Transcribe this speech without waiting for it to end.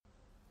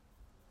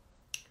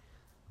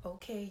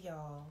Okay,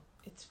 y'all.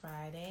 It's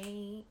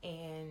Friday,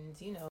 and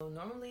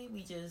normally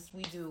we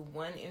do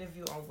one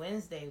interview on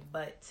Wednesday,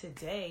 but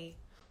today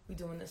we're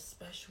doing a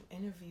special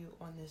interview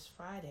on this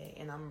Friday,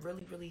 and I'm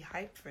really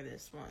hyped for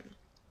this one.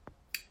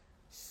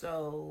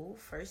 So,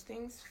 first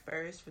things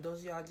first, for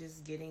those of y'all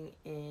just getting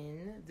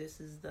in, this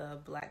is the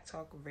Black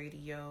Talk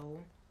Radio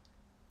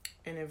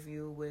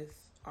interview with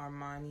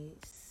Armani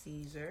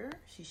Caesar.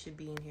 She should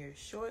be in here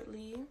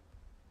shortly.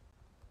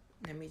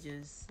 Let me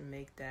just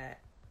make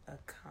that a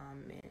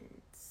comment.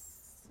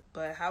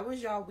 But how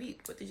was y'all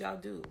week? What did y'all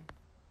do?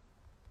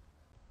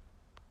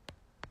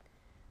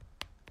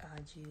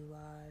 IG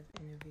live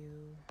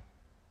interview.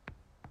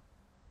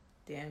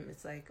 Damn,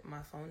 it's like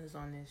my phone is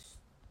on this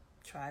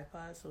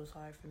tripod, so it's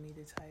hard for me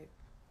to type.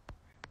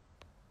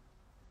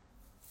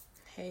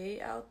 Hey,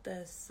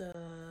 Altessa.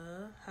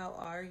 How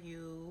are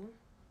you?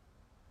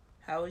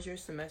 How is your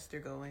semester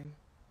going?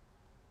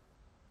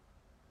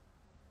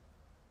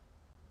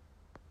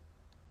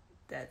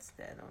 That's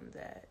that on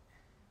that.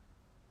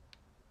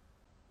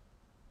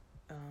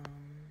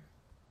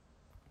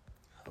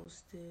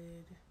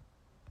 Hosted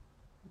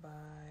by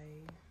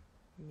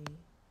me,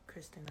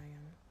 Kristen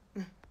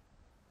Ayana.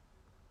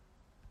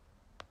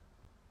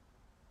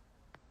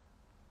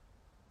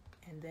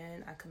 And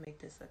then I could make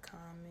this a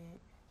comment.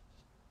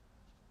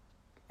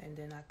 And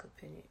then I could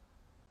pin it.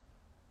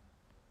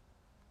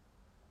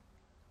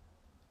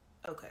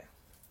 Okay.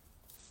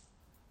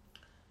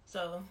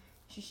 So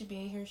she should be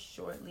in here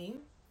shortly.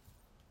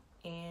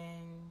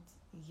 And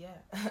yeah,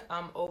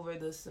 I'm over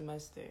the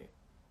semester.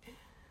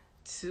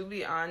 To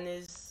be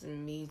honest,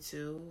 me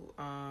too.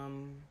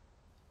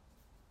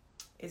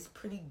 It's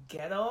pretty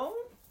ghetto.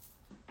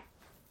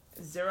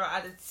 0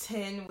 out of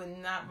 10 would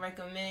not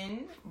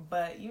recommend,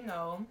 but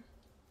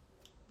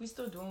we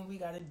still doing what we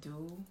gotta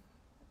do.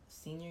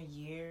 Senior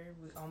year,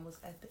 we almost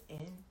at the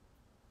end,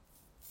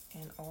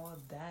 and all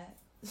of that.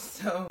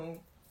 So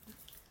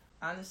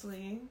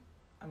honestly,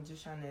 I'm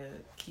just trying to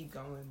keep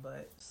going,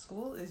 but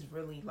school is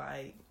really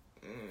like.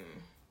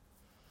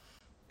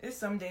 It's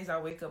some days I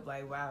wake up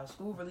like, wow,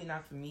 school really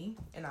not for me,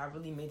 and I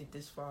really made it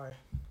this far.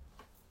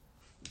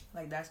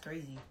 Like, that's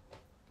crazy.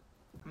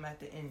 I'm at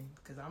the end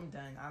because I'm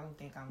done. I don't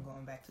think I'm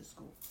going back to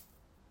school.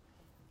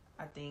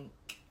 I think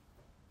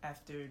I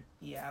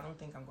don't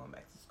think I'm going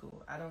back to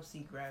school. I don't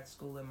see grad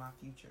school in my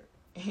future.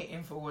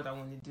 And for what I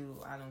want to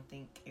do, I don't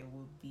think it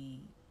will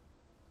be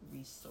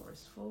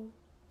resourceful.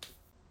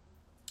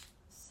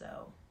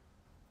 So,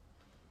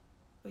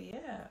 but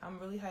yeah, I'm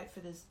really hyped for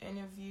this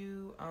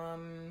interview.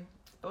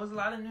 There was a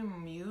lot of new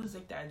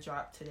music that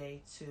dropped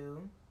today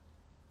too.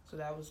 So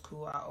that was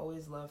cool. I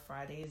always love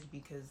Fridays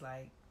because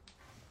like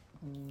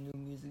new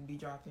music be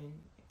dropping,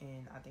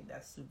 and I think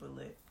that's super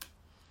lit.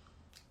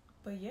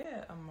 But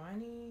yeah,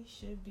 Armani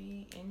should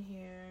be in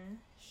here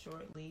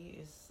shortly.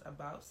 It's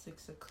about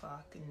 6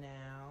 o'clock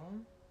now.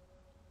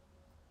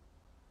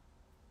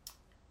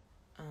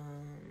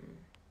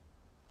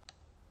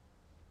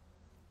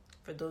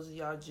 For those of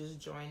y'all just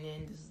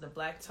joining, this is the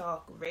Black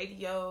Talk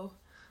Radio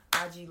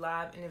IG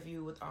Live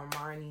interview with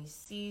Armani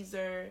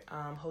Caesar,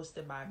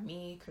 hosted by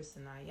me,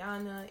 Kristen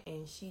Ayana,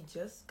 and she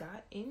just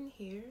got in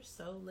here,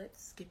 so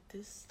let's get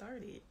this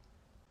started.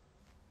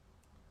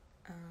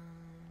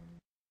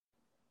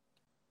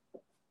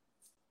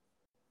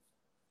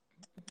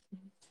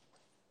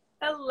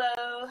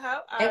 Hello,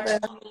 how Hey, are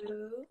girl.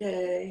 you?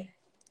 Good.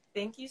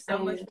 Thank you so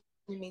How are much you? for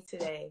joining me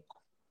today.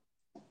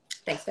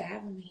 Thanks for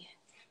having me.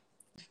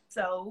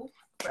 So,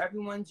 for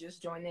everyone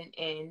just joining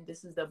in,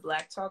 this is the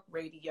Black Talk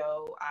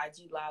Radio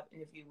IG Live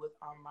interview with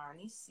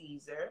Armani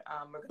Caesar.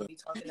 We're going to be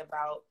talking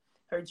about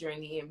her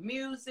journey in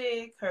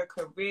music, her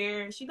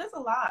career. She does a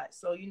lot.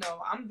 So,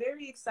 I'm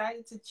very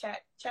excited to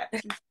chat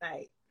with you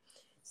tonight.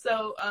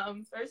 So,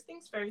 first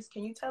things first,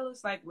 can you tell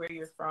us, like, where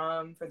you're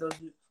from, for those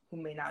who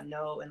may not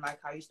know, and, like,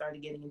 how you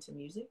started getting into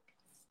music?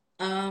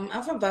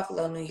 I'm from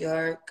Buffalo, New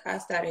York. I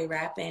started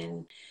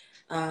rapping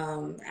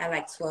at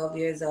like 12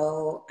 years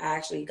old. I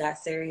actually got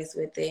serious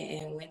with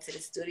it and went to the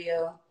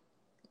studio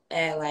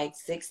at like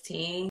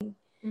 16,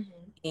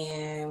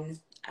 and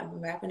I've been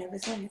rapping ever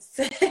since.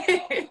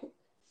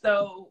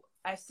 So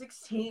at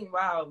 16,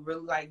 wow,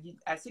 really, like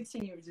at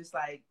 16 you were just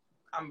like,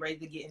 I'm ready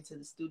to get into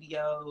the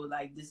studio.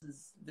 Like this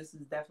is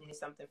definitely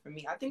something for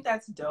me. I think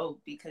that's dope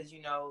because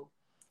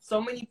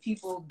so many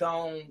people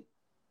don't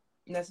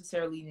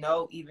necessarily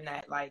know even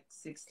at like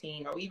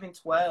 16 or even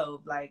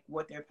 12 like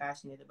what they're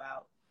passionate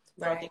about.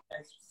 So I Right. think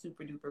that's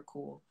super duper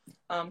cool.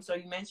 So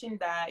you mentioned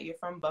that you're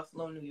from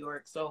Buffalo, New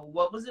York. So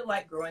what was it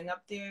like growing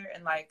up there,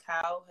 and like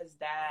how has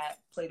that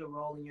played a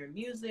role in your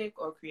music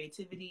or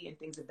creativity and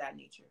things of that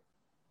nature?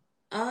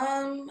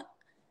 Um,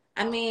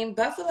 I mean,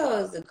 Buffalo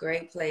is a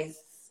great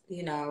place,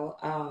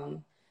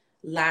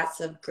 lots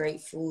of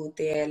great food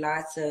there,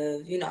 lots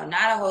of,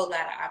 not a whole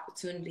lot of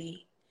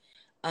opportunity.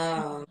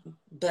 Um,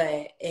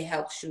 but it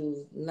helps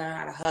you learn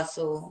how to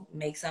hustle,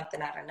 make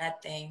something out of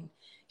nothing,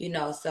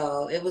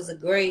 so it was a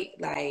great,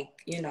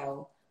 like,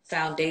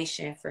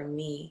 foundation for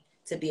me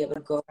to be able to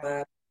grow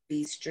up,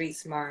 be street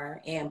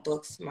smart and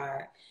book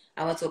smart.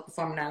 I went to a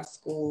performing arts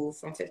school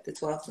from 5th to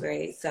 12th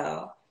grade.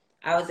 So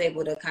I was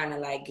able to kind of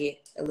like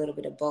get a little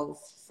bit of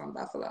both from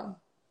Buffalo.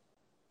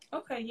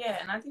 Okay, yeah,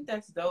 and I think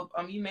that's dope.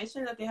 You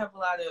mentioned that they have a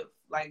lot of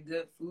like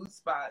good food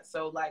spots.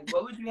 So like,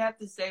 what would you have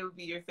to say would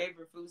be your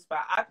favorite food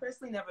spot? I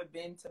personally never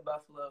been to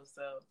Buffalo,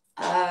 so.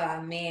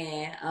 Oh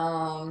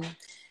man,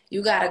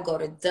 you gotta go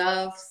to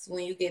Duff's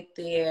when you get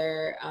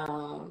there.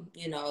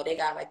 You know, they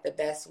got like the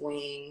best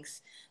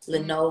wings,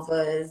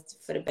 Lenova's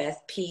for the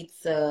best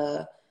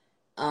pizza,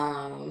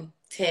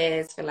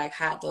 Ted's for like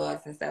hot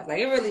dogs and stuff. Like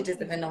it really just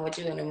depends on what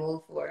you're in the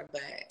mood for,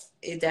 but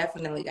it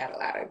definitely got a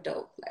lot of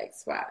dope like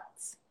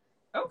spots.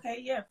 Okay,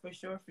 yeah, for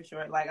sure, for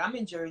sure. Like I'm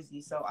in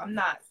Jersey, so I'm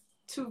not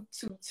too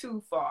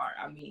far.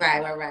 I mean,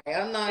 Right.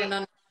 Oh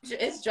no,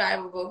 it's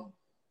drivable.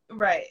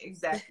 right,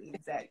 exactly.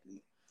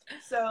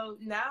 So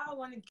now I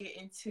want to get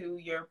into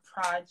your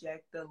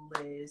project, The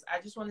Liz.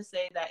 I just want to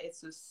say that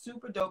it's a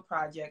super dope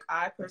project.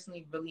 I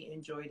personally really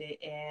enjoyed it,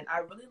 and I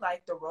really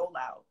liked the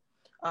rollout.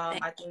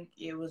 I think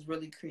it was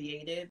really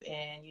creative,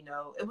 and you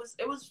know, it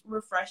was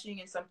refreshing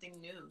and something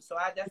new. So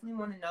I definitely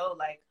want to know,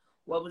 like,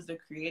 what was the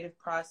creative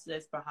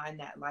process behind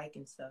that, like,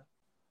 and stuff.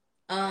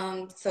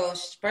 So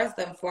first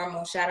and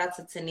foremost, shout out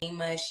to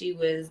Tanima. She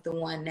was the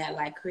one that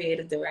like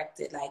creative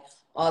directed like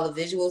all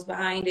the visuals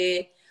behind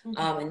it.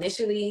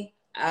 Initially,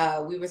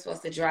 we were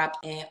supposed to drop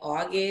in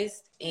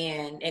August,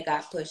 and it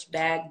got pushed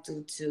back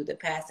due to the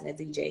passing of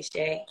DJ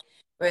Shay.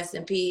 Rest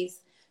in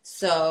peace.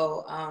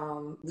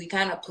 So we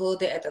kind of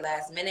pulled it at the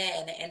last minute,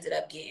 and it ended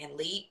up getting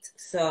leaked.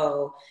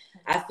 So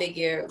I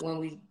figured when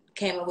we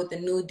came up with the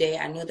new day,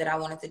 I knew that I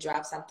wanted to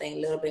drop something a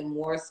little bit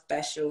more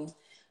special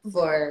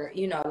for,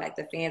 you know, like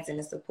the fans and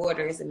the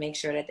supporters, and make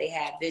sure that they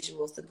had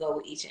visuals to go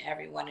with each and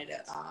every one of the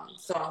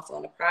songs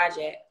on the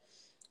project,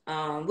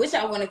 which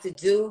I wanted to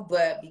do,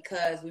 but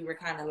because we were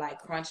kind of like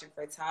crunching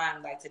for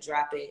time, like to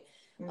drop it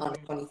on the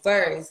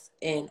 21st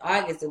in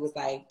August, it was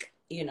like,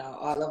 you know,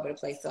 all over the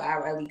place. So I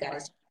really got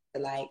to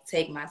like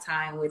take my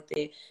time with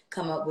it,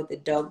 come up with the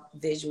dope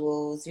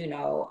visuals, you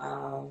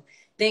know,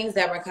 things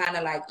that were kind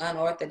of like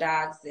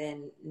unorthodox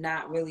and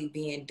not really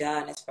being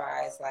done as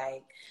far as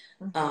like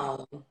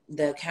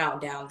the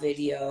countdown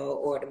video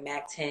or the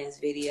Mac 10's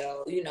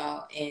video, you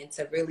know, and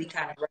to really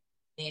kind of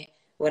represent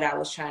what I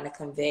was trying to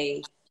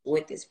convey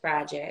with this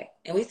project.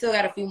 And we still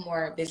got a few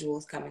more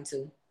visuals coming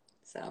too.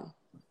 So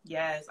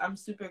Yes, I'm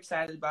super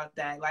excited about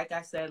that. Like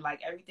I said,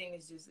 like everything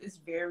is just it's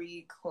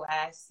very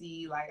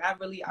classy. Like I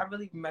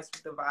really mess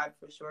with the vibe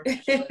for sure,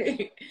 for sure.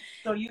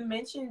 So you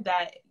mentioned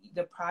that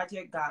the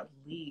project got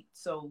leaked.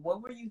 So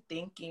what were you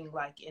thinking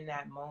like in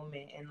that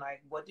moment, and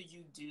like what did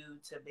you do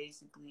to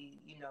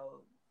basically, you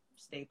know,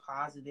 stay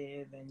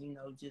positive and, you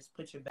know, just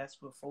put your best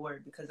foot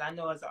forward? Because I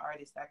know as an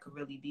artist that could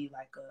really be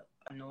like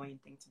a annoying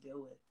thing to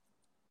deal with.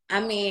 I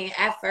mean,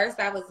 at first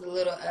I was a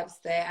little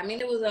upset. I mean,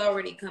 it was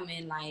already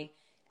coming like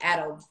at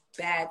a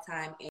bad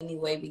time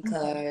anyway,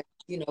 because,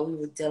 you know, we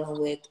were dealing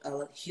with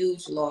a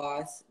huge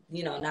loss,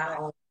 you know, not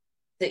only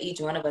to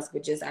each one of us,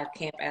 but just our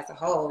camp as a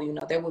whole. You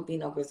know, there would be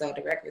no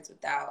Griselda Records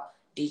without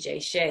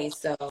DJ Shay.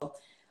 So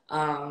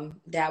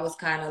that was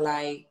kind of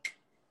like,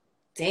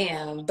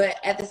 damn. But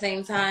at the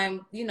same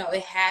time, you know,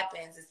 it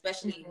happens,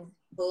 especially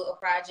for a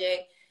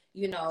project,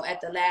 you know, at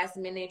the last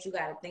minute, you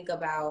got to think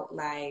about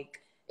like,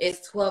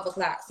 it's 12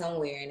 o'clock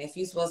somewhere. And if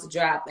you're supposed to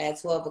drop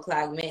at 12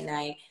 o'clock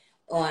midnight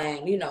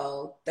on, you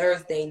know,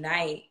 Thursday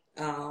night,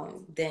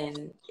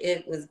 then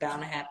it was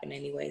bound to happen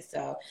anyway.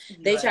 So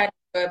they tried to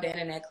scrub the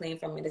internet clean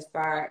from it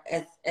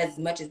as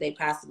much as they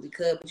possibly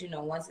could. But, you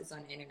know, once it's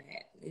on the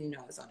internet, you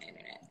know, it's on the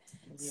internet.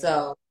 Yeah.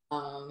 So,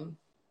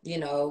 you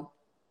know,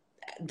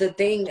 the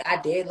thing I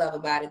did love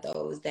about it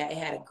though is that it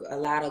had a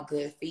lot of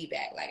good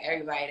feedback. Like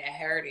everybody that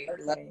heard it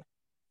loved it.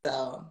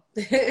 So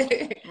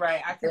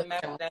right, I can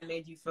imagine that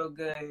made you feel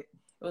good.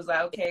 It was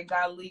like, okay, it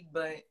got leaked,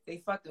 but they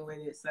fucking with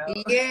it. So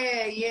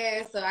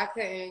yeah. So I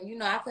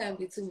couldn't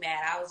be too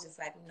mad. I was just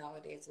like, you know,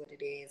 it is what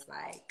it is.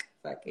 Like,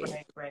 fuck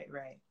it.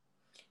 Right.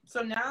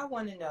 So now I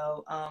want to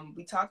know.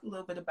 We talked a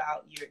little bit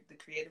about the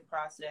creative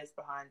process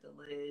behind the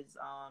Liz,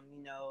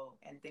 you know,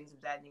 and things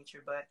of that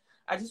nature. But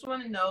I just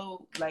want to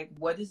know, like,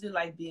 what is it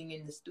like being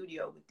in the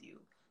studio with you?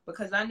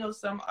 Because I know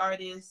some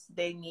artists,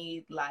 they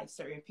need like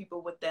certain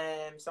people with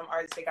them. Some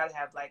artists, they gotta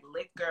have like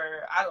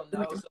liquor. I don't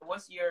know. So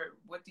what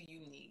do you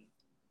need?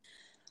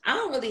 I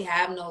don't really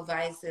have no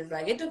vices.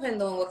 Like it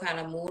depends on what kind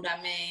of mood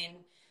I'm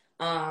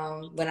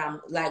in. When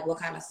I'm like what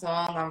kind of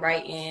song I'm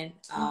writing.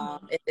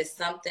 If it's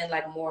something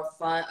like more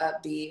fun,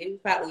 upbeat,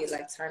 it probably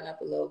like turn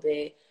up a little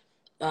bit.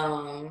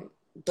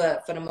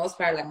 But for the most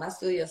part, like my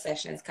studio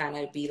sessions kind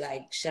of be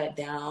like shut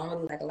down. I don't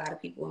really like a lot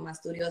of people in my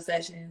studio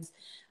sessions.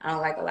 I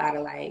don't like a lot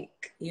of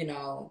like, you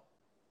know,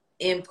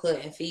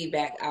 input and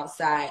feedback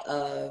outside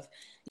of,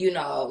 you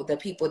know, the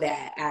people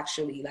that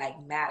actually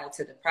like matter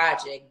to the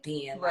project,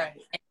 being like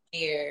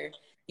engineer,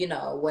 you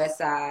know,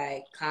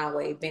 Westside,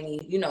 Conway, Benny,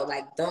 you know,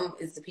 like them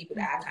is the people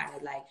that I kind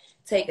of like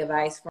take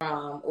advice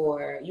from,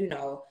 or, you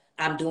know,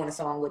 I'm doing a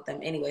song with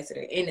them anyway, so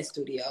they're in the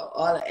studio.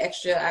 All the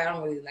extra, I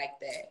don't really like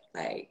that.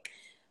 Like,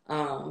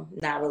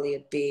 not really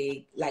a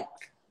big like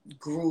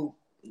group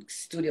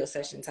studio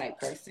session type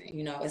person,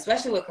 you know,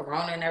 especially with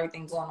Corona and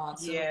everything going on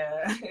too.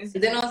 Yeah. And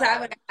then on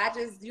top of that, I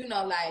just, you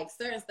know, like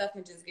certain stuff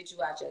can just get you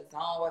out your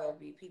zone, whether it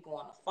be people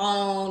on the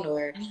phone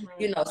or,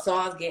 you know,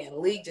 songs getting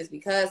leaked just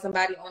because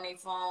somebody on their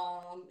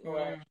phone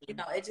or, you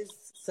know, it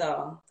just,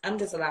 so I'm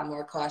just a lot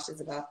more cautious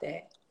about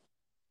that.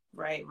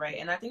 Right.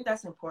 And I think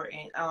that's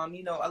important.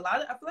 You know, I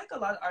feel like a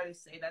lot of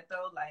artists say that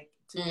though, like,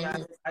 to be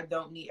honest, I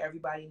don't need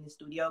everybody in the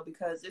studio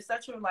because it's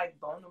such a like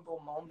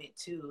vulnerable moment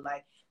too.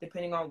 Like,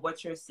 depending on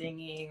what you're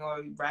singing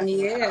or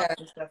rapping about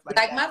and stuff like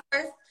that. My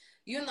first,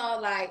 you know,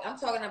 like I'm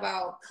talking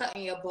about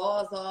cutting your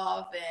balls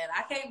off, and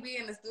I can't be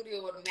in the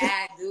studio with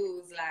mad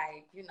dudes.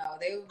 Like, you know,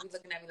 they would be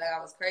looking at me like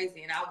I was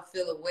crazy, and I would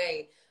feel a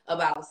way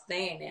about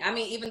saying it. I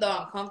mean, even though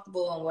I'm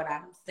comfortable in what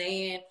I'm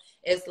saying,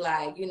 it's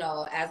like, you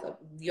know, as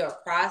your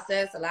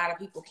process, a lot of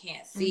people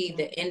can't see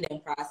the ending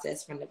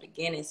process from the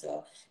beginning,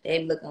 so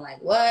they looking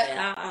like, what?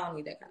 I don't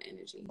need that kind of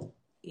energy.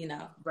 You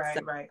know,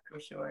 right, for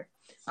sure.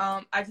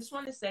 I just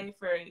want to say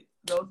for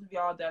those of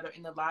y'all that are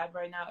in the live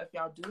right now, if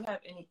y'all do have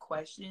any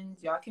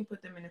questions, y'all can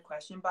put them in the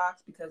question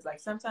box because like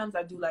sometimes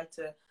I do like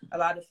to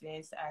allow the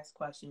fans to ask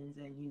questions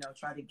and, you know,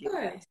 try to get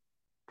them.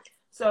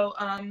 So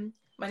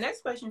my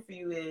next question for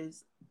you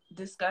is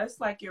discuss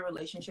like your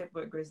relationship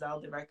with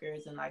Griselda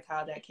Records and like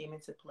how that came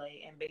into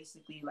play and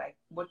basically like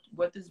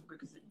what does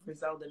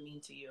Griselda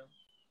mean to you?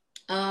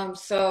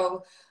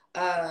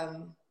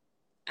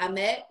 I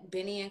met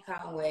Benny and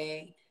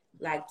Conway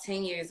like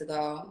 10 years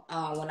ago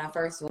when I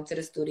first went to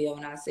the studio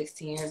when I was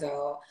 16 years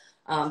old.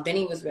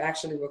 Benny was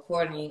actually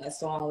recording a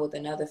song with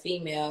another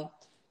female,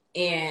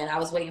 and I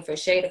was waiting for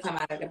Shay to come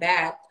out of the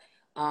back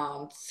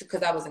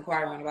because I was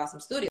inquiring about some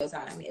studio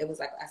time. It was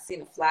like I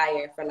seen a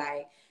flyer for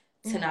like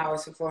 10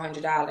 hours for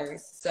 $400.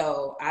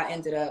 So I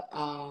ended up,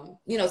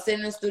 you know,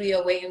 sitting in the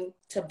studio waiting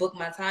to book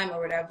my time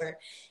or whatever.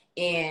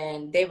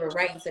 And they were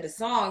writing to the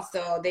song.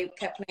 So they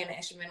kept playing the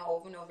instrumental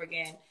over and over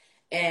again.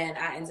 And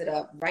I ended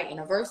up writing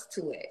a verse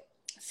to it.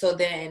 So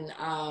then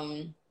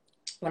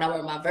when I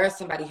wrote my verse,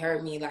 somebody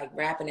heard me like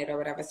rapping it or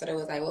whatever. So they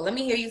was like, well, let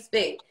me hear you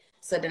spit.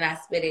 So then I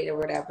spit it or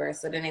whatever.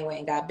 So then they went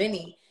and got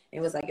Benny.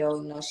 It was like,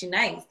 yo, you know, she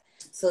nice.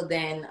 So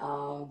then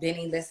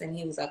Benny listened.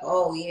 He was like,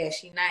 oh, yeah,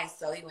 she nice.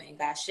 So he went and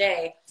got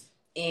Shay.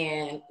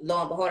 And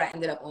lo and behold, I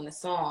ended up on the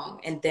song.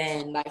 And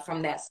then like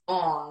from that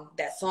song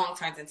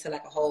turns into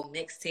like a whole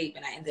mixtape.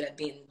 And I ended up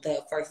being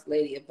the first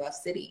lady of Buff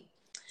City.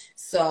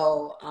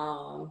 So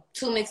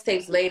 2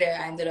 mixtapes later,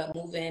 I ended up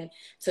moving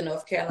to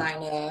North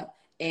Carolina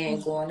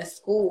and going to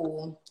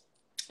school.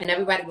 And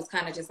everybody was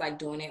kind of just like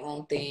doing their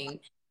own thing.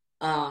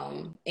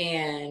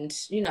 And,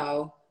 you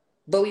know,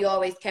 but we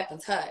always kept in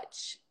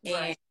touch.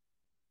 Right.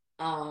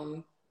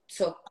 And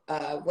so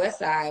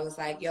Westside was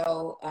like,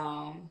 yo,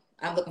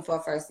 I'm looking for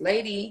a first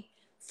lady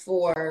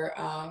for,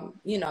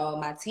 you know,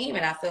 my team.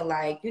 And I feel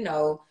like, you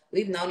know,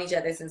 we've known each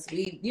other since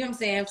you know what I'm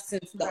saying?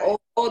 Since the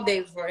old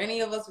days before any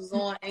of us was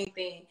on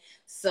anything.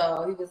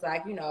 So he was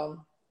like, you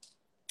know,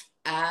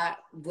 I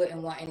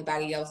wouldn't want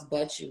anybody else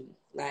but you.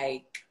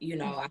 Like, you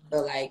know, I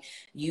feel like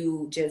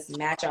you just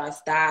match our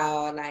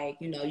style. Like,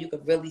 you know, you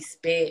could really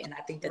spit. And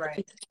I think that the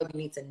people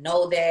really need to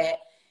know that.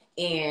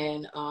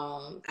 And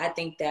I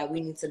think that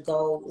we need to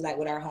go like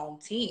with our home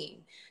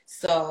team.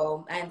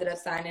 So I ended up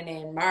signing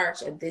in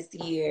March of this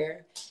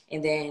year.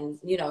 And then,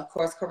 you know, of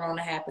course,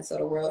 Corona happened. So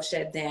the world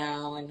shut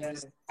down. And it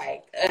was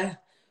like,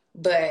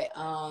 but,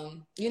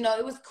 you know,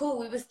 it was cool.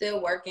 We were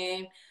still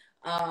working.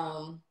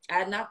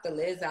 I knocked the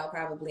Liz out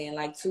probably in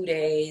like 2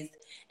 days.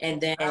 And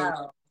then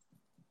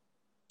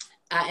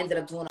I ended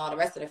up doing all the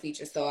rest of the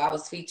features. So I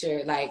was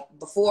featured, like,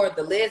 before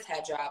the Liz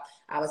had dropped,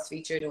 I was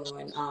featured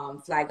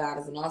on Fly God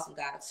is an Awesome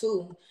God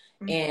too.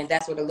 And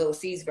that's where the Lil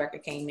C's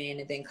record came in.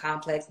 And then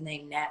Complex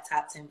named that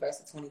Top 10 Verse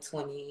of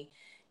 2020.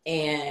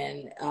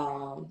 And,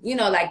 you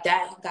know, like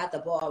that got the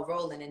ball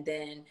rolling. And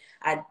then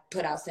I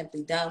put out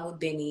Simply Done with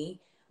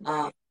Benny.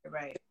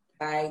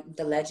 By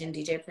the legend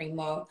DJ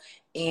Primo.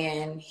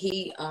 And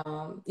he,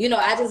 you know,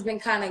 I just been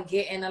kind of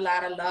getting a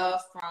lot of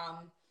love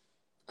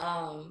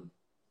from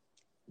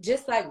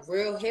just like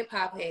real hip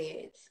hop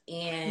heads.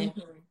 And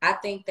I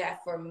think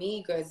that for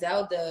me,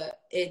 Griselda,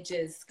 it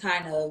just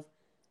kind of,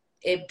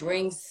 it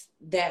brings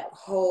that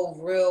whole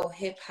real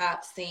hip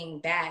hop scene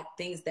back,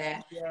 things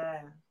that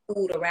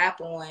cool to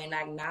rap on.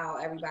 Like now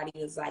everybody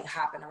is like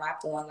hopping to rap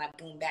on like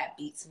boom bap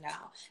beats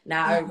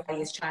now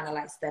everybody is trying to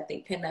like step their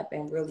pen up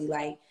and really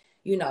like,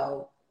 you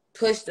know,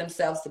 push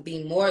themselves to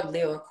be more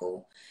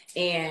lyrical.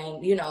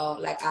 And, you know,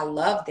 like I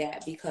love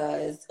that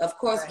because of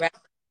course rap is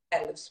a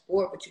competitive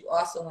sport, but you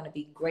also want to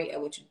be great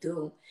at what you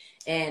do.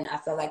 And I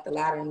feel like a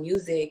lot of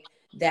music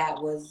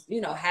that was, you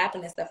know,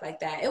 happening, stuff like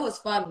that, it was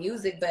fun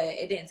music, but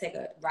it didn't take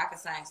a rocket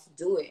science to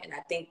do it. And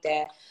I think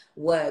that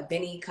what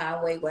Benny,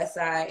 Conway,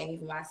 Westside, and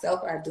even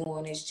myself are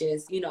doing is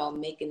just, you know,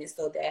 making it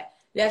so that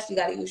you actually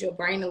got to use your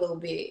brain a little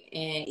bit.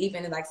 And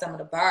even in like some of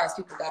the bars,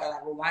 people got to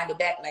like rewind it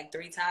back like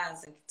 3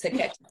 times to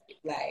catch it.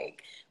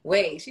 Like,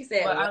 wait, she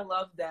said. But I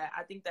love that.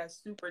 I think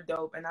that's super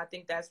dope. And I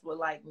think that's what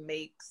like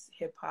makes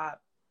hip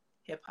hop.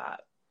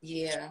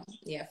 Yeah,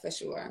 for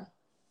sure.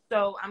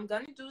 So I'm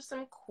gonna do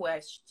some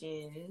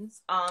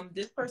questions.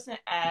 This person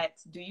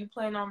asks, do you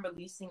plan on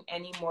releasing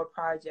any more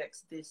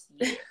projects this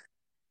year?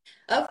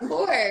 Of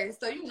course.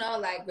 So,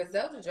 like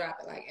Griselda drop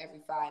it like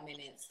every 5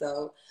 minutes.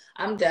 So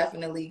I'm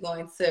definitely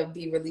going to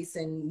be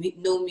releasing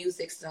new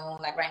music soon.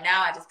 Like right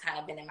now, I just kind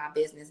of been in my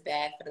business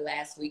bag for the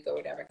last week or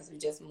whatever because we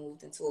just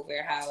moved into a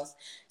warehouse.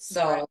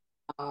 So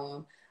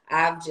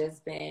I've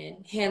just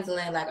been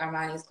handling like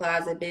Armani's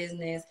Closet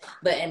business,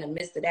 but in the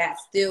midst of that,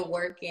 still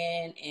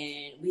working.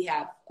 And we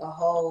have a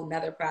whole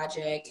nother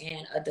project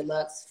and a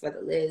deluxe for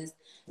the list.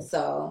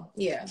 So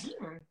yeah,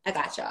 I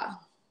got y'all.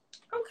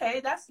 Okay,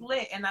 that's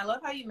lit. And I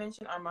love how you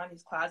mentioned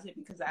Armani's Closet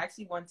because I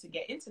actually want to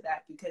get into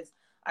that because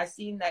I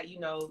seen that,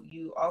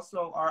 you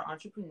also are an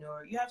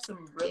entrepreneur. You have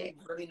some really,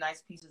 really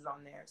nice pieces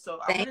on there. So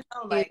I want to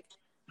know, like,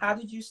 how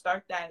did you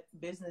start that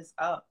business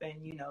up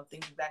and,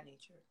 things of that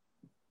nature?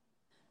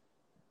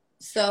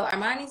 So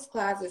Armani's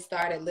Closet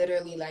started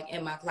literally like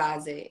in my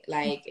closet.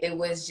 Like it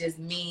was just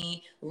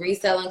me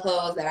reselling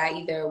clothes that I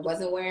either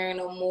wasn't wearing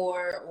no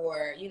more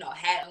or,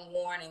 hadn't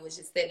worn and was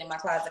just sitting in my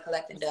closet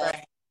collecting dust.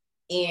 Right.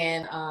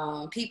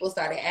 And people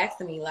started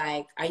asking me,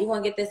 like, are you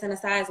going to get this in a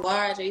size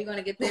large? Are you going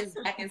to get this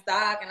back in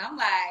stock? And I'm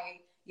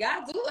like,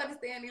 y'all do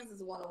understand this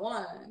is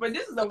one-on-one. But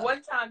this is a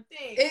one-time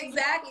thing.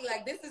 Exactly.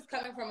 Like, this is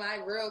coming from my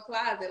real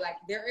closet. Like,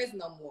 there is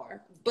no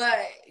more.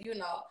 But,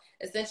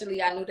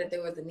 essentially, I knew that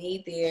there was a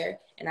need there.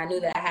 And I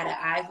knew that I had an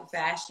eye for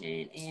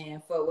fashion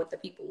and for what the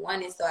people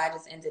wanted. So I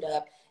just ended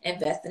up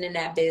investing in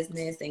that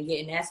business and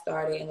getting that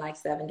started in, like,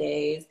 7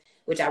 days,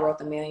 which I wrote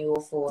the manual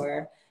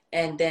for.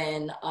 And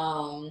then,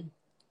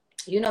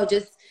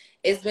 just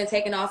it's been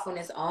taking off on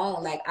its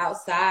own, like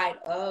outside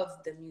of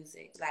the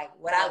music. Like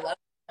what I love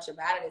so much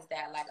about it is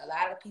that like a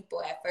lot of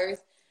people at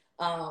first,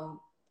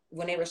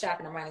 when they were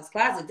shopping Armani's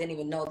Closet, didn't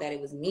even know that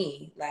it was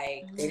me.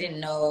 Like they didn't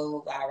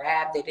know I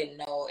rap, they didn't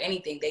know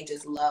anything. They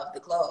just loved the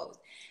clothes.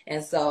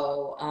 And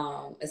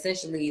so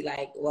essentially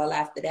like well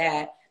after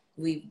that,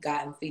 we've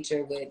gotten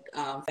featured with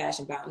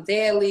Fashion Bound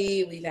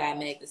Daily. We've had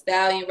Meg Thee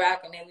Stallion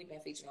rocking it. We've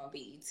been featured on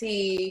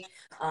BET.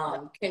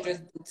 Kendra's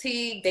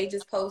Boutique, they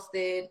just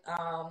posted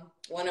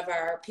one of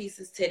our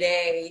pieces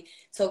today.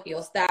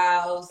 Tokyo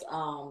Styles,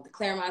 the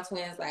Claremont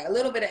Twins, like a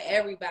little bit of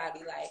everybody,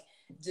 like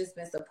just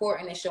been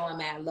supporting and showing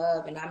mad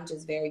love. And I'm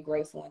just very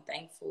grateful and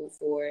thankful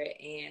for it.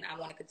 And I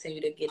want to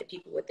continue to get the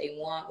people what they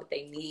want, what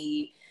they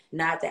need,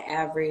 not the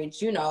average,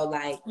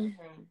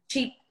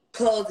 cheap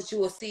clothes that you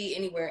will see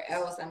anywhere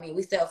else. I mean,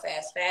 we sell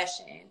fast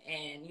fashion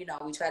and,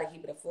 we try to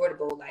keep it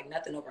affordable, like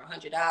nothing over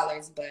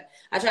 $100, but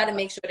I try to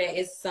make sure that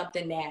it's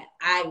something that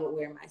I would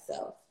wear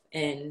myself.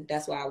 And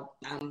that's why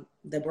I'm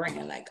the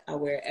brand. Like I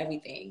wear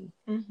everything.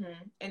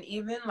 And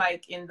even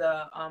like in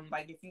the,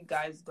 like if you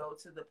guys go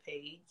to the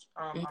page,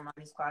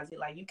 Armani's Closet,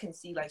 like you can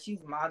see like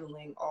she's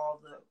modeling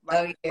all the,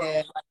 like, clothes,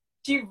 like,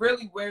 she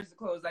really wears the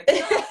clothes. Like,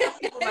 some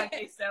people like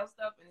they sell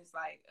stuff and it's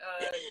like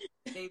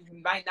they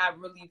might not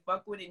really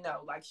fuck with it.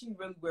 No, like she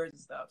really wears the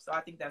stuff. So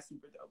I think that's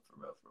super dope for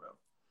real.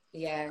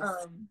 Yes.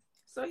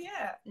 So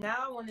yeah, now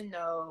I want to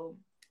know.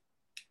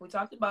 We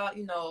talked about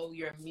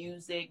your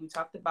music. We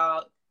talked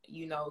about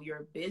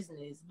your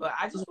business, but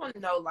I just want to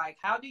know like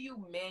how do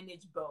you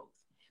manage both?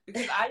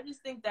 Because I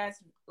just think that's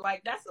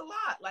a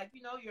lot. Like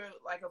you're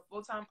like a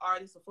full-time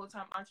artist, a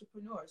full-time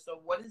entrepreneur. So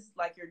what is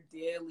like your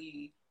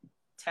daily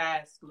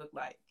task look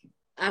like?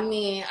 I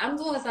mean, I'm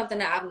doing something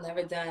that I've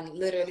never done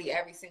literally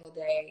every single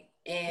day.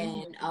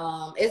 And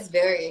it's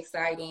very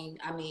exciting.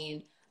 I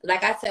mean,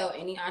 like I tell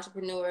any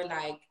entrepreneur,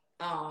 like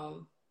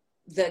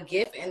the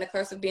gift and the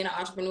curse of being an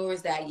entrepreneur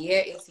is that,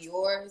 yeah, it's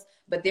yours,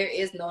 but there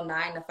is no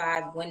 9 to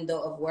 5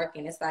 window of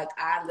working. It's like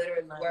I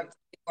literally work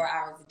 4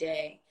 hours a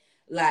day.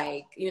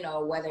 Like,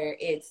 whether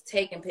it's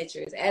taking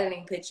pictures,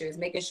 editing pictures,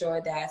 making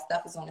sure that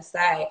stuff is on the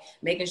site,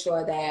 making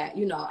sure that,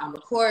 I'm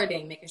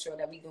recording, making sure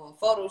that we're doing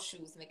photo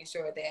shoots, making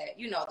sure that,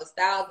 the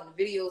styles and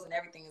the videos and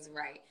everything is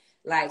right.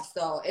 Like,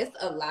 so it's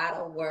a lot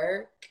of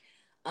work.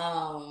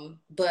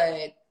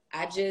 But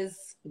I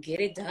just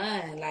get it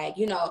done. Like,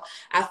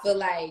 I feel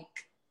like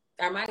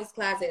Armani's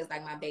Closet is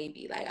like my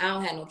baby. Like I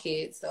don't have no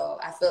kids, so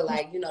I feel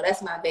like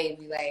that's my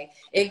baby. Like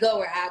it go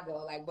where I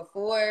go. Like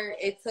before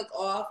it took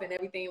off and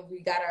everything, we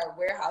got our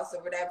warehouse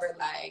or whatever.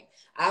 Like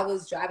I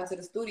was driving to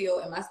the studio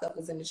and my stuff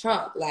was in the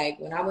trunk. Like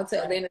when I went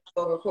to Atlanta to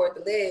go record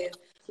the Liz,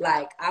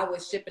 like I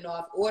was shipping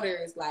off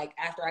orders like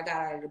after I got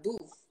out of the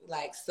booth.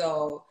 Like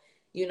so,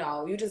 you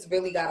just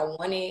really gotta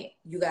want it.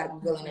 You gotta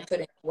be willing to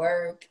put in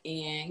work,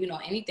 and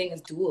anything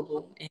is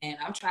doable. And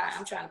I'm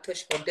trying to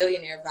push for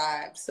billionaire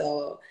vibes.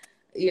 So.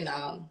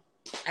 I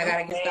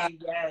gotta get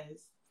started.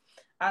 Yes.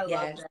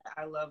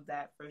 I love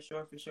that for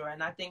sure.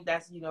 And I think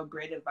that's,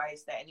 great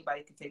advice that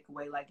anybody could take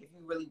away. Like if you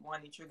really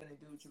want it, you're gonna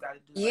do what you gotta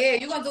do. Yeah,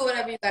 you're gonna do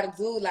whatever you gotta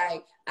do.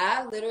 Like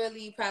I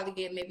literally probably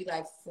get maybe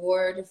like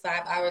 4 to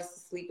 5 hours of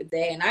sleep a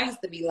day. And I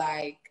used to be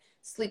like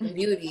Sleeping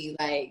Beauty,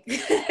 like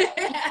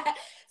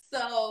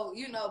So,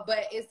 you know,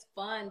 but it's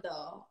fun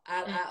though.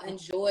 I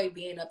enjoy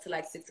being up to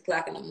like 6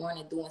 o'clock in the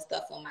morning doing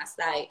stuff on my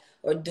site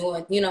or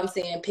doing, you know what I'm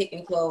saying,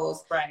 picking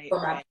clothes Right, for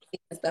my right.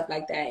 and stuff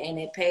like that. And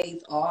it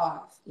pays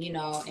off, you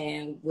know,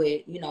 and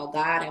with, you know,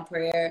 God and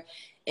prayer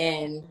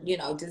and, you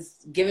know,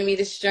 just giving me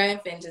the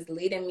strength and just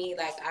leading me,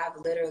 like I've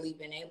literally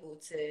been able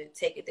to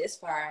take it this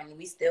far, and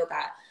we still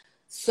got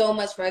so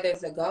much further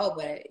to go.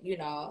 But, you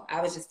know,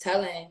 I was just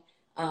telling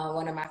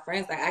one of my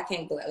friends, like, I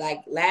can't believe,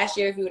 like last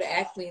year, if you would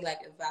have asked me, like,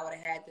 if I would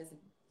have had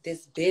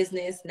this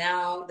business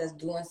now that's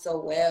doing so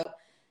well,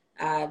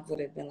 I would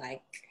have been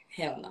like,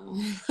 hell no.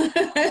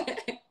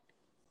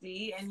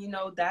 See, and you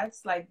know,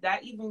 that's like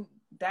that even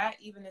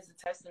is a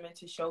testament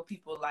to show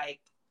people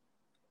like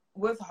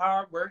with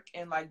hard work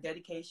and like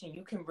dedication,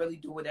 you can really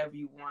do whatever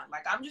you want.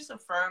 Like I'm just a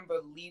firm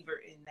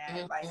believer in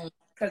that. Like Mm-hmm.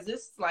 because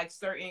it's like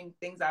certain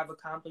things I've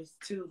accomplished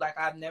too. Like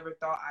I've never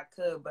thought I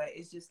could, but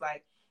it's just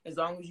like as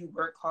long as you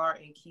work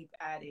hard and keep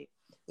at it.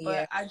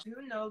 Yeah, But I do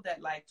know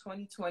that like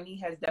 2020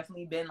 has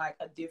definitely been like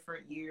a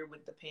different year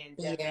with the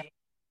yeah. pandemic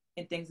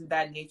and things of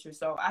that nature.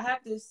 So I have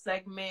this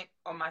segment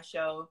on my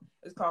show.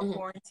 It's called Mm-hmm.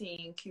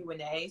 Quarantine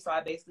Q&A. So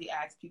I basically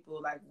ask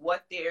people like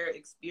what their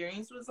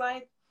experience was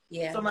like.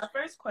 Yeah. So my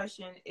first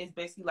question is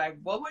basically like,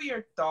 what were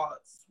your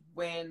thoughts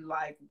when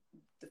like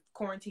the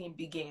quarantine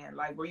began?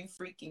 Like, were you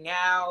freaking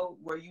out?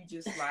 Were you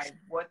just like,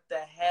 what the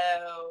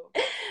hell?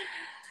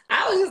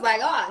 I was just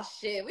like, oh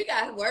shit, we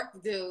got work to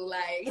do.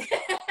 Like,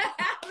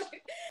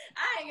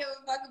 I ain't give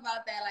a fuck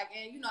about that. Like,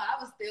 and you know,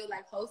 I was still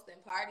like hosting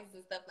parties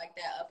and stuff like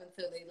that up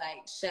until they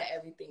like shut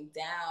everything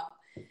down.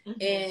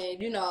 Mm-hmm.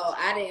 And you know,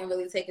 I didn't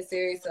really take it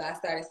serious, so I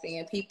started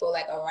seeing people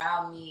like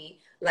around me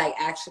like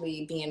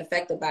actually being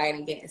affected by it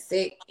and getting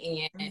sick.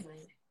 And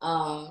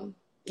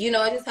you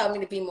know, it just helped me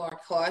to be more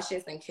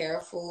cautious and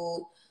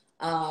careful.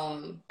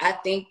 I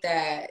think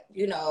that,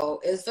 you know,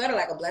 it's sort of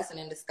like a blessing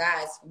in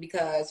disguise,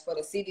 because for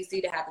the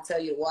CDC to have to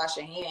tell you to wash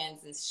your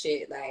hands and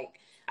shit, like,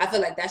 I feel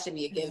like that should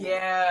be a given.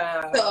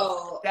 Yeah.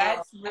 So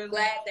That's really... I'm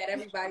glad that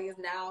everybody is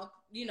now,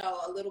 you know,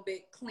 a little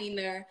bit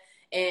cleaner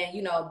and,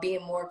 you know,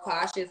 being more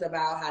cautious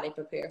about how they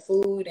prepare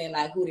food and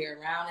like who they're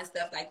around and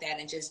stuff like that,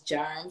 and just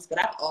germs. But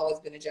I've always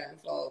been a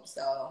germaphobe,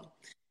 so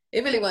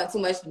it really wasn't too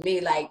much to me.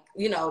 Like,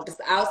 you know,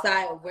 just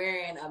outside of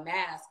wearing a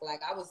mask,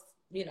 like I was,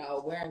 you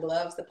know, wearing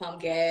gloves to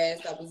pump gas.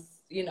 I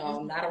was, you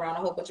know, not around a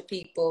whole bunch of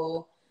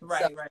people.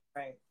 Right, So,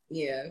 right.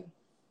 yeah.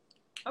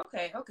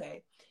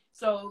 Okay.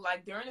 So,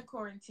 like during the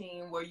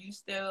quarantine, were you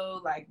still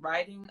like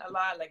writing a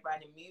lot, like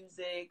writing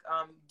music?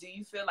 Do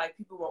you feel like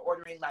people were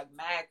ordering like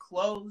mad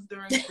clothes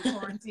during the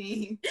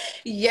quarantine?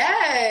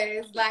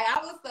 Yes. Like I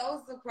was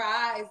so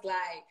surprised.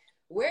 Like,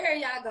 where are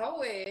y'all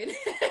going?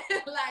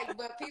 Like,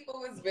 but people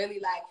was really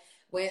like,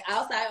 when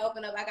outside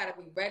open up, I gotta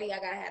be ready. I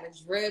gotta have a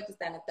drip, this,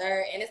 that, and the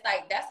third. And it's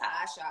like, that's how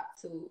I shop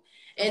too.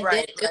 And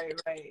Right.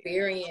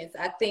 experience.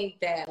 I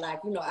think that, like,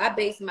 you know, I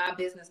base my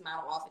business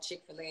model off of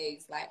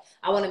Chick-fil-A's. Like,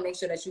 I want to make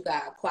sure that you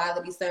got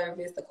quality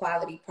service, the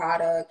quality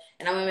product,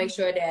 and I want to make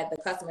sure that the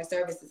customer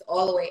service is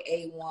all the way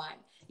A1.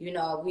 You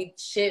know, we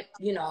ship,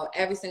 you know,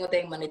 every single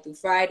day, Monday through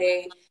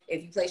Friday.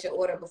 If you place your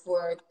order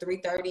before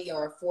 3:30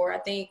 or 4, I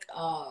think,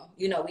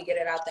 you know, we get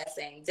it out that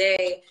same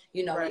day.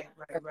 You know, right.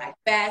 Like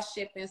fast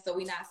shipping, so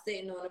we're not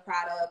sitting on the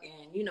product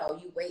and, you know,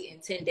 you waiting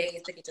 10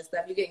 days to get your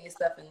stuff. You're getting your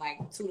stuff in like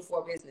 2 to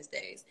 4 business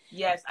days.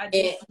 Yes, I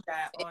did see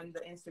that on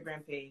the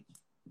Instagram page.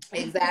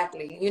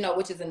 Exactly. You know,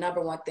 which is the number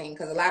one thing,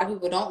 because a lot of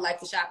people don't like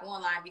to shop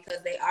online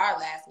because they are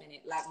last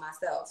minute, like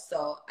myself.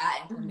 So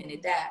I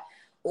implemented that.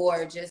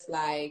 Or just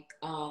like,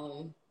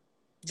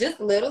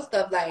 just little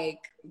stuff like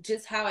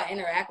just how I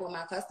interact with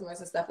my customers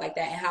and stuff like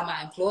that, and how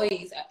my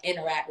employees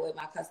interact with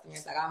my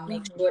customers. Like, I'll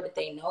make sure that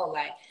they know,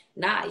 like,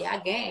 nah,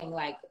 y'all gang.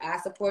 Like, I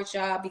support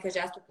y'all because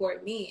y'all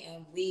support me,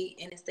 and we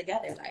in this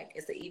together. Like,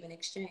 it's an even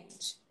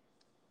exchange.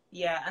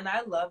 Yeah, and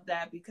I love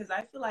that, because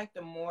I feel like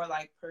the more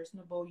like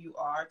personable you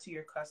are to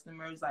your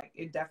customers, like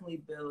it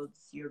definitely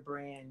builds your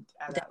brand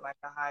at like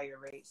a higher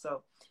rate.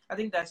 So I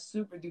think that's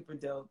super duper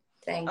dope.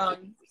 Thank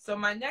you. So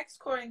my next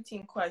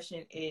quarantine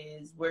question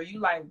is, were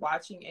you like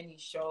watching any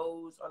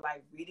shows or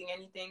like reading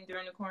anything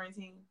during the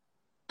quarantine?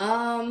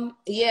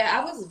 Yeah,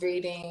 I was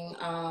reading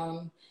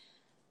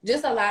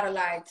just a lot of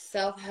like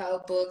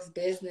self-help books,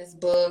 business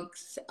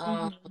books.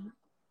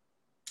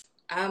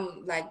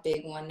 I'm like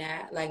big on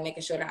that, like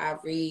making sure that I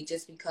read,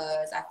 just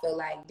because I feel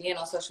like being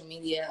on social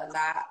media a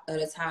lot of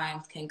the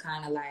times can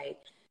kind of like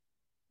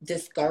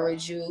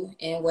discourage you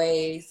in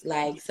ways.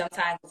 Like,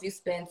 sometimes if you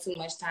spend too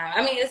much time,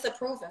 I mean, it's a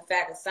proven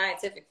fact, a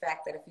scientific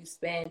fact, that if you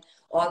spend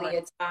all of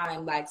your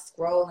time like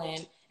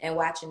scrolling and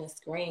watching a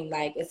screen,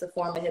 like, it's a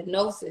form of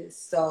hypnosis.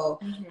 So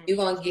you're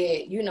gonna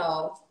get, you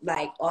know,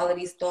 like all of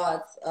these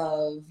thoughts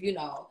of, you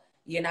know,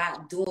 you're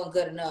not doing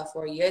good enough,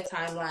 or your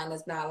timeline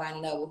is not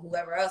lining up with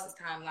whoever else's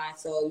timeline,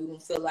 so you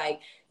don't feel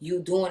like you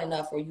doing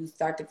enough, or you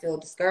start to feel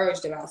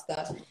discouraged about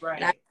stuff. Right.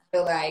 And I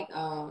feel like,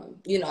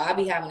 you know, I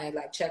be having to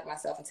like check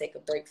myself and take a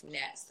break from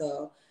that.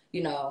 So,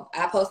 you know,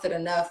 I posted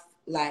enough,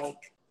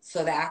 like,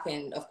 so that I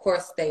can, of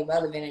course, stay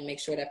relevant and make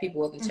sure that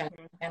people wasn't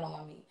turning the channel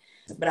on me.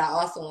 But I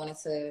also wanted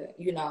to,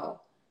 you know,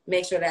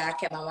 make sure that I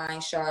kept my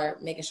mind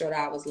sharp, making sure that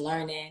I was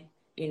learning,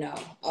 you know,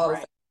 always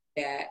Right.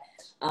 like that.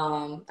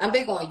 I'm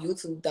big on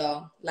YouTube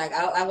though. Like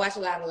I watch a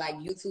lot of like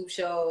YouTube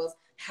shows,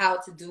 how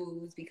to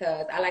do's,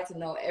 because I like to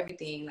know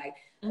everything, like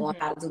on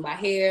how to do my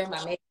hair,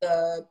 my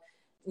makeup,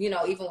 you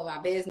know, even with my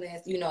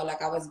business, you know,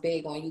 like I was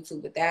big on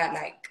YouTube with that,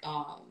 like,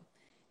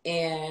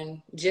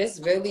 and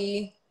just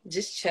really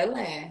just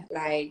chilling,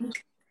 like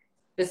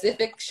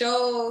specific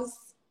shows.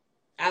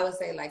 I would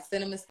say like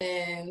Cinema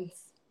Sins,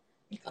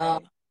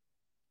 Okay.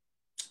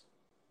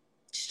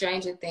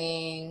 Stranger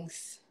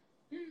Things,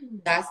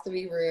 Got to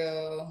Be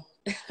Real.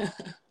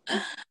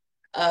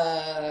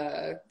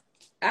 uh,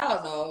 I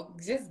don't know,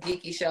 just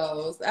geeky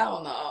shows. I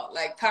don't know,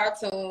 like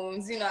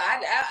cartoons. You know, I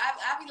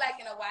be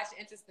liking to watch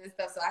interesting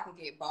stuff so I can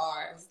get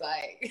bars.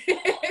 Like,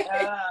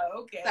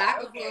 Okay, so I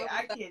can okay,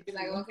 I get be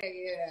like, you. okay,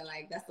 yeah,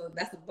 like that's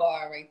a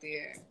bar right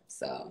there.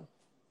 So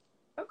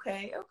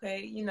Okay,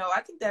 okay. You know,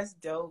 I think that's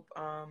dope.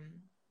 For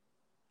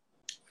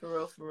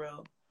real, for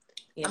real.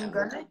 I'm yeah.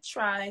 gonna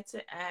try to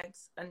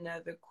ask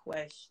another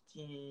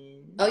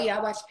question. Oh yeah,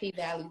 I watched P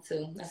Valley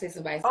too. I see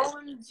somebody said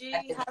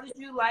OMG, how did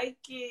you like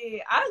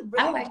it? I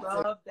I really liked it.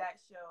 love that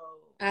show.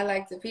 I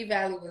liked it. P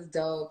Valley was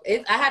dope.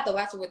 I had to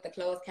watch it with the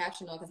closed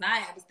caption on because I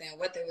didn't understand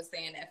what they were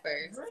saying at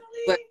first.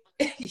 But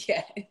Really?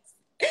 yes,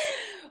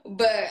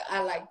 but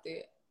I liked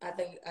it. I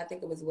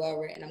think it was well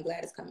written. I'm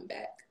glad it's coming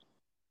back.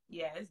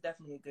 Yeah, it's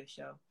definitely a good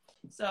show.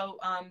 So,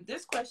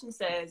 this question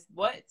says,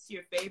 "What's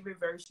your favorite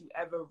verse you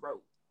ever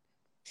wrote?"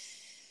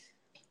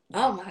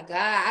 Oh my God,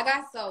 I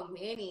got so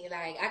many.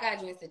 Like I got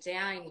Drinks that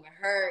I ain't even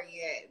heard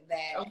yet.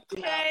 That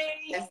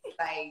Okay. that's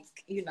like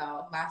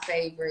my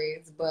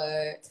favorites.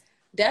 But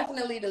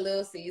definitely the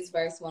Lil C's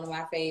verse, one of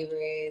my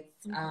favorites.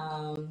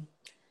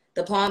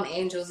 The Palm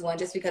Angels one,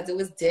 just because it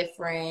was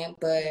different,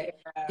 but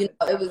Yeah,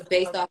 it was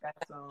based love off that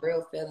of song.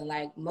 real feeling.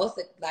 Like most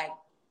of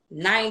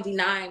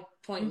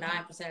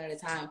 99.9% of the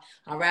time,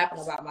 I'm rapping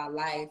about my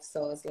life,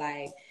 so it's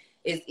like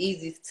it's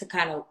easy to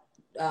kind of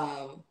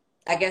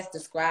I guess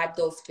describe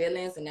those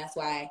feelings, and that's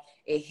why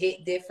it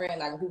hit different.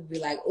 Like people be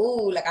like,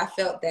 "Ooh, like I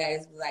felt that."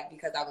 It's like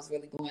because I was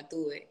really going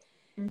through it.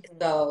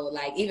 So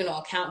like even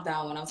on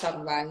Countdown when I'm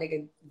talking about a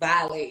nigga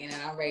violating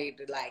and I'm ready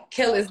to like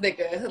kill this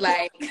nigga,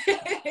 like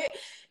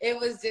it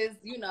was just,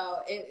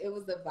 it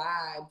was a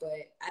vibe.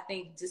 But I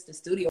think just the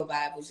studio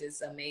vibe was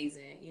just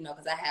amazing,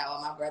 because I had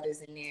all my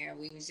brothers in there and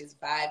we was just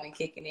vibing,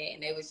 kicking it,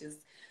 and they was just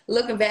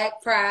looking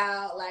back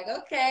proud, like,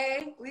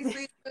 okay, we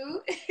see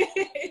you.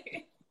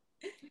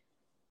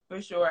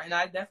 For sure. And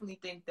I definitely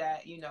think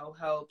that,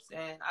 helps.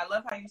 And I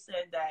love how you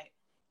said that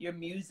your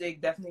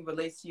music definitely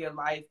relates to your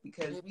life,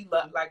 because we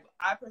love, like,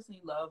 I personally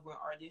love when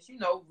artists,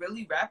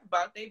 really rap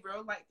about their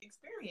real life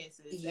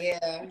experiences. Yeah.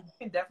 And you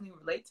can definitely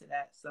relate to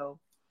that. So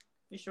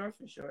for sure,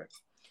 for sure.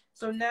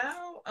 So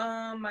now,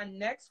 my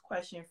next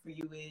question for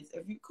you is,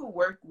 if you could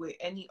work with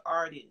any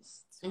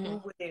artist,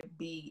 who would it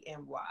be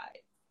and why?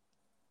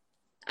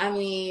 I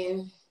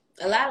mean,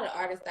 a lot of the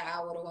artists that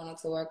I would have wanted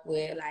to work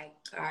with, like,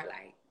 are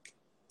like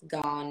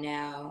gone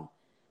now.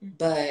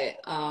 But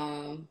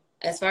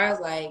as far as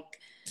like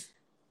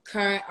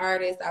current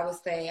artists, I would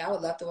say I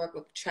would love to work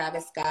with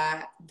Travis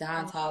Scott,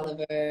 Don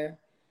Toliver,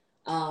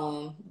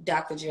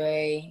 Dr.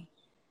 Dre,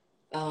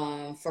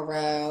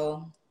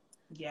 Pharrell.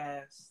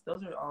 Yes,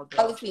 those are all All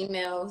the dope.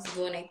 females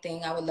doing their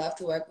thing. I would love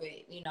to work with,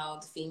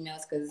 the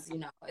females, because,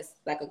 it's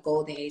like a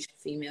golden age for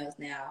females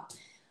now.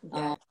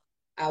 Yes.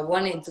 I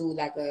want to do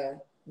like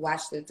a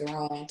Watch the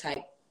Throne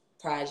type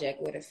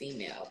project with a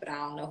female, but I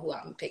don't know who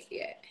I'm going to pick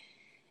yet.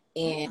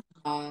 And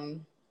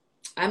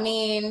I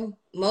mean,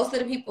 most of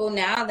the people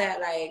now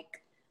that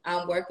like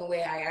I'm working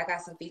with, I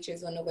got some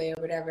features on the way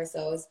or whatever,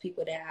 so it's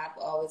people that I've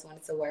always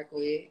wanted to work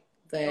with.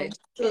 But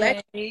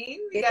okay,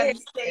 we gotta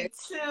stay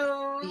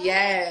tuned.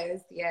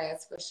 Yes,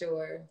 for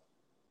sure.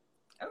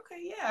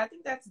 Okay, yeah, I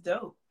think that's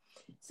dope.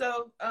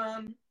 So,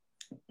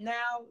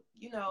 now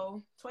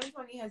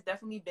 2020 has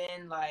definitely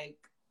been like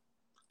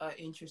an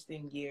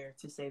interesting year,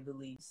 to say the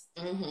least.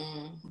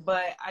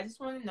 But I just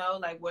want to know,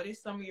 like, what are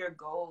some of your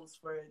goals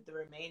for the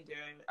remainder?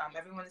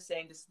 Everyone is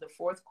saying this is the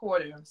fourth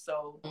quarter,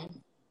 so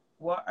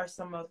what are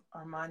some of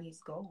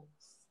Armani's goals?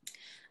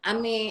 I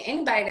mean,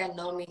 anybody that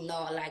know me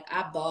know, like,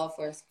 I ball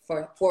for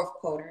fourth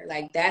quarter.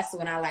 Like, that's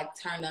when I like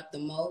turn up the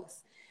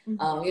most.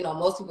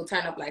 Most people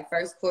turn up like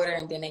first quarter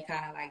and then they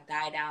kind of like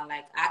die down.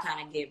 Like, I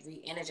kind of get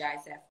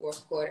re-energized at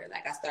fourth quarter.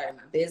 Like, I started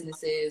my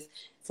businesses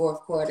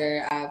fourth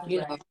quarter. I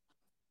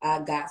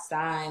got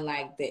signed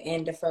like the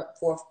end of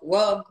fourth.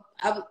 Well,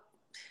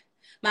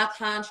 my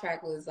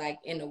contract was like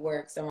in the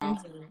works around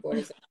fourth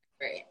quarter,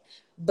 right?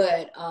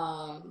 But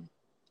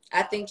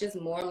I think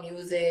just more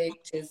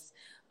music, just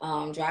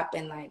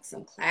dropping like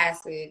some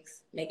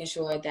classics, making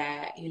sure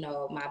that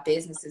my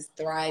business is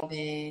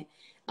thriving,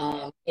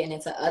 getting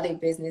into other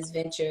business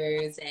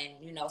ventures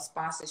and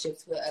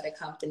sponsorships with other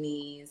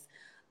companies.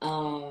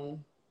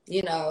 And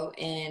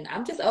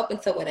I'm just open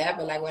to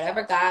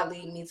whatever God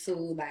lead me to,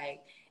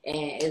 like,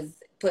 and is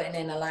putting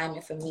in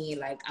alignment for me,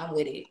 like, I'm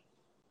with it.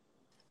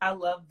 I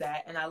love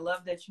that. And I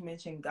love that you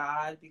mentioned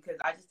God, because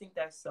I just think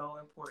that's so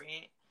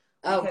important.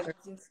 Oh, because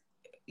it's just,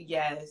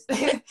 yes,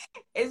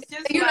 it's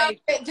just you know,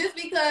 like, just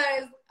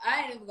because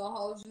I ain't even gonna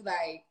hold you,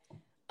 like,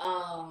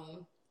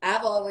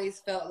 I've always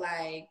felt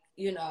like,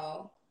 you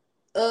know,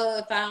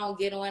 if I don't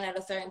get on at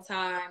a certain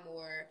time,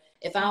 or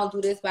if I don't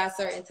do this by a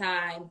certain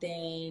time,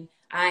 then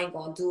I ain't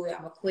gonna do it. I'm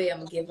gonna quit. I'm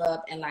gonna give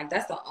up. And like,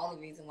 that's the only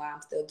reason why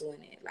I'm still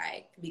doing it.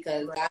 Like,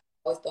 because right. God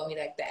always told me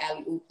like the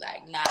alley oop,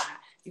 like, nah,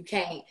 you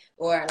can't.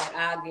 Or like,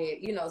 I'll get,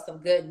 you know, some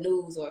good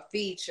news or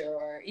feature,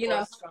 or, you Or know,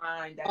 a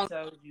sign that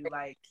tells you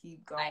like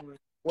keep like, going.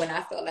 when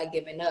I felt like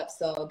giving up.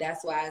 So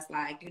that's why it's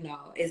like, you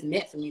know, it's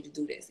meant for me to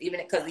do this. Even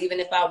because even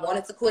if I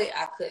wanted to quit,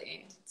 I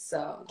couldn't.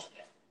 So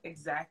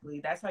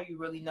Exactly. That's how you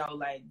really know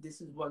like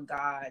this is what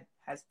God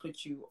has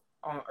put you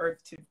on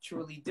earth to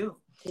truly do.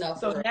 no,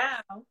 So for real.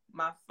 now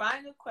my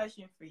final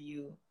question for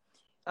you.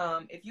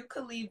 If you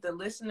could leave the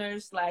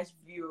listeners slash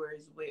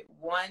viewers with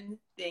one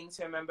thing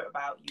to remember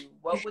about you,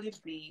 what would it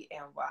be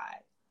and why?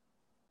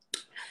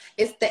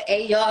 It's the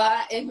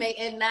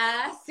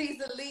ARMANI,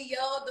 Caesar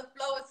Leo. The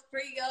flow is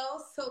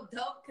Frio, so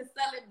dope can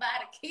sell it by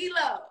the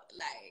kilo.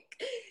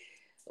 Like,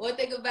 one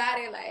thing about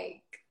it,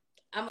 like,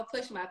 I'm gonna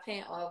push my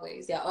pen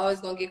always. Y'all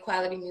always gonna get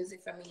quality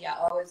music from me.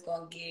 Y'all always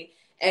gonna get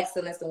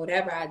excellence in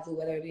whatever I do,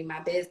 whether it be my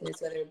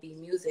business, whether it be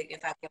music.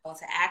 If I go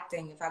into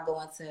acting, if I go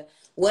into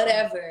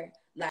whatever,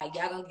 like,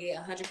 y'all gonna get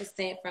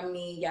 100% from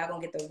me. Y'all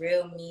gonna get the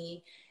real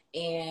me.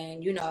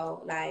 And, you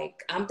know,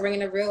 like, I'm bringing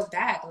the real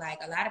back. Like,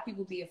 a lot of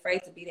people be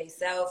afraid to be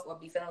themselves, or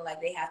be feeling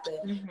like they have to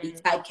be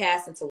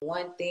typecast into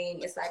one thing.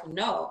 It's like,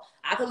 no,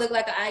 I could look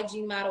like an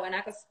IG model and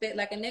I could spit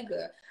like a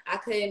nigga. I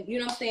could, you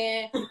know what I'm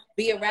saying,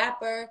 be a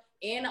rapper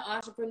and an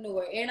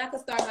entrepreneur, and I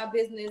could start my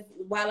business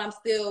while I'm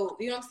still,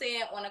 you know what I'm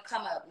saying, on a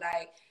come up.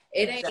 Like,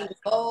 it ain't, Exactly.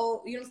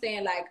 oh, you know what I'm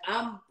saying? Like,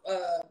 I'm a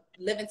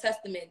living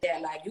testament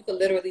that, like, you could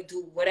literally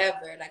do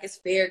whatever. Like, it's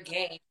fair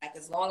game. Like,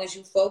 as long as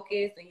you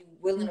focus and you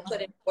willing to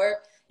put in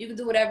work, you can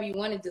do whatever you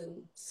want to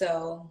do.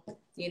 So,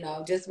 you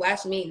know, just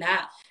watch me,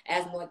 not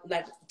as more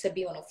like to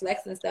be on a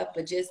flex and stuff,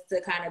 but just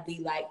to kind of be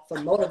like for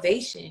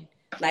motivation.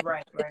 Like,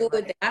 Right, if I could do it,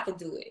 right. then I could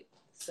do it.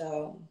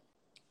 So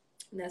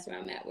that's where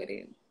I'm at with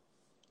it.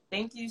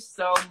 Thank you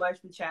so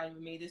much for chatting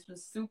with me. This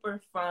was super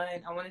fun.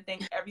 I want to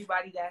thank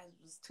everybody that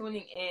was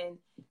tuning in.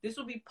 This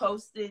will be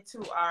posted to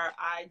our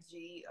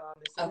IG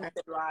as soon as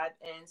the live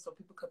ends, so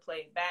people could play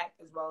it back,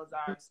 as well as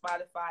our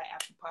Spotify,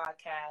 Apple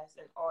Podcasts,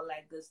 and all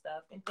that good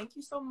stuff. And thank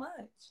you so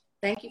much.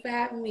 Thank you for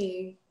having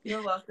me.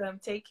 You're welcome.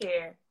 Take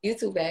care. You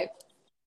too, babe.